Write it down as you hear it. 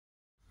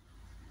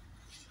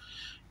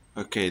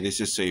Okay, this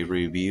is a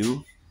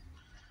review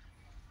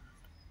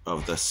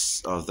of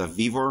the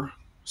vevor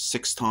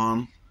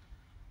 6-ton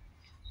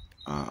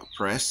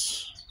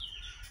press.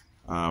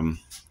 Um,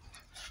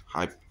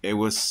 it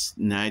was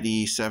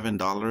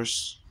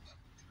 $97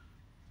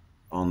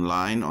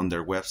 online on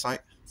their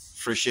website.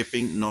 Free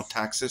shipping, no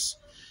taxes.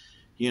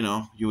 You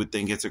know, you would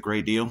think it's a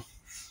great deal.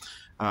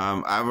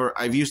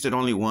 I've used it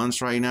only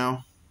once right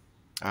now,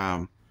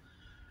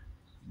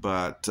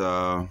 but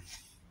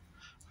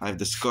I've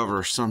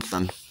discovered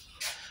something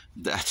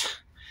that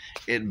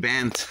it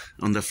bent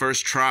on the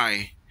first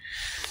try.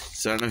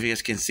 So I don't know if you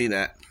guys can see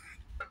that.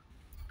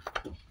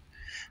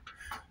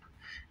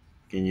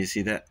 Can you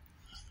see that?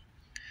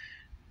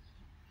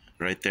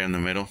 Right there in the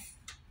middle.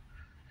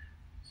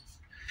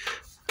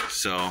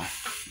 So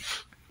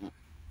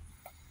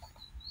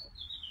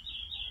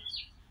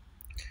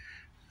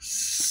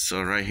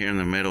right here in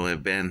the middle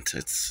it bent.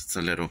 It's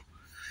a little.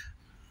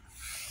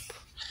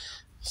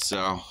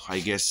 So I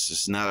guess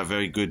it's not a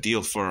very good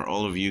deal for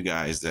all of you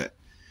guys that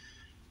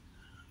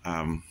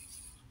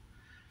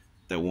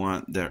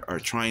are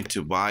trying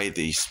to buy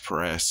these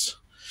press.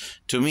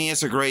 To me,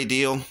 it's a great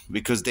deal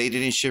because they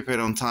didn't ship it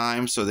on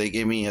time, so they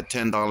gave me a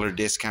 $10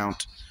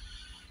 discount.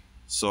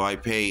 So I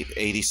paid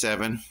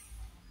 $87.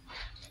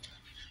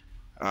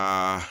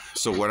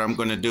 So what I'm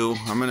gonna do,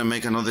 I'm gonna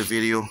make another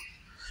video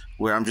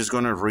where I'm just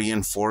gonna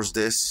reinforce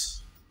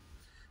this.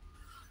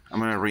 I'm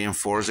gonna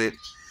reinforce it,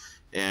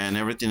 and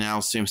everything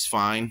else seems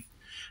fine.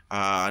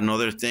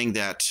 Another thing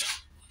that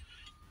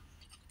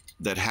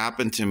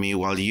happened to me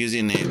while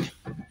using it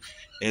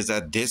is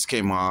that this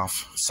came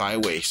off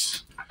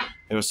sideways.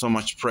 There was so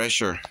much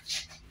pressure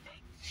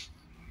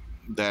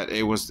that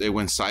it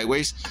went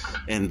sideways,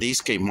 and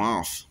these came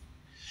off.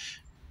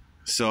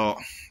 So,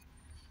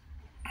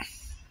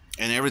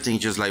 and everything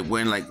just like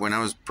went, like when I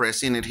was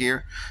pressing it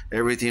here,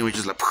 everything was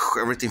just like,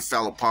 everything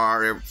fell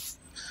apart,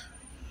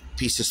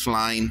 pieces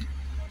flying.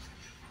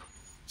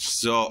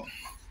 So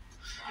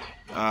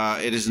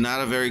it is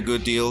not a very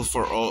good deal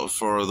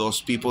for those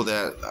people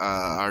that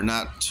are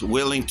not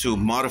willing to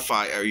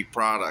modify a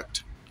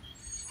product,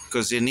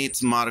 because it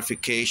needs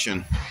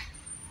modification.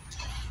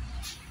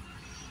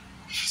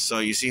 So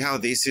you see how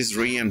this is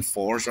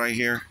reinforced right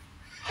here?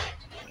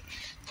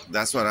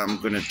 That's what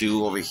I'm gonna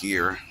do over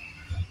here.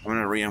 I'm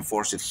gonna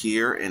reinforce it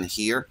here and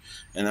here,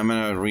 and I'm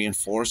gonna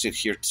reinforce it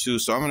here too.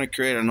 So I'm gonna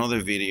create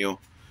another video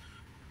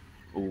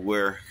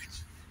where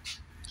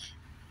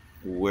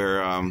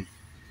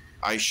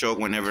I show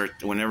when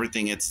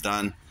everything gets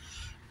done.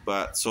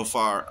 But so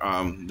far,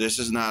 this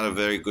is not a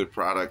very good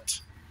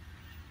product.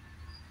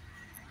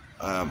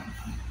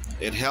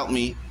 It helped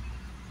me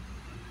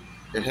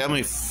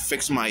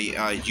fix my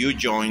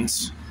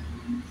U-joints.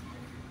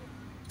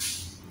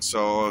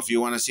 So if you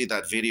want to see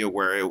that video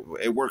where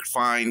it worked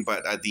fine,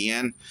 but at the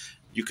end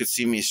you could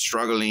see me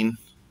struggling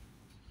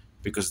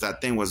because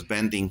that thing was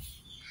bending.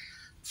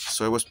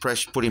 So it was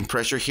putting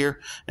pressure here,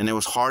 and it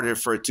was harder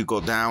for it to go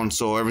down.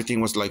 So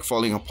everything was like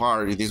falling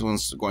apart. This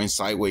one's going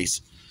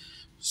sideways.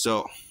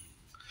 So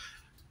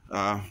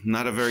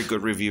not a very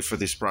good review for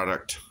this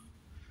product.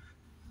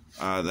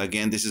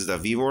 Again, this is the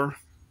vevor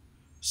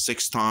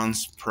 6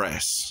 tons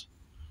press.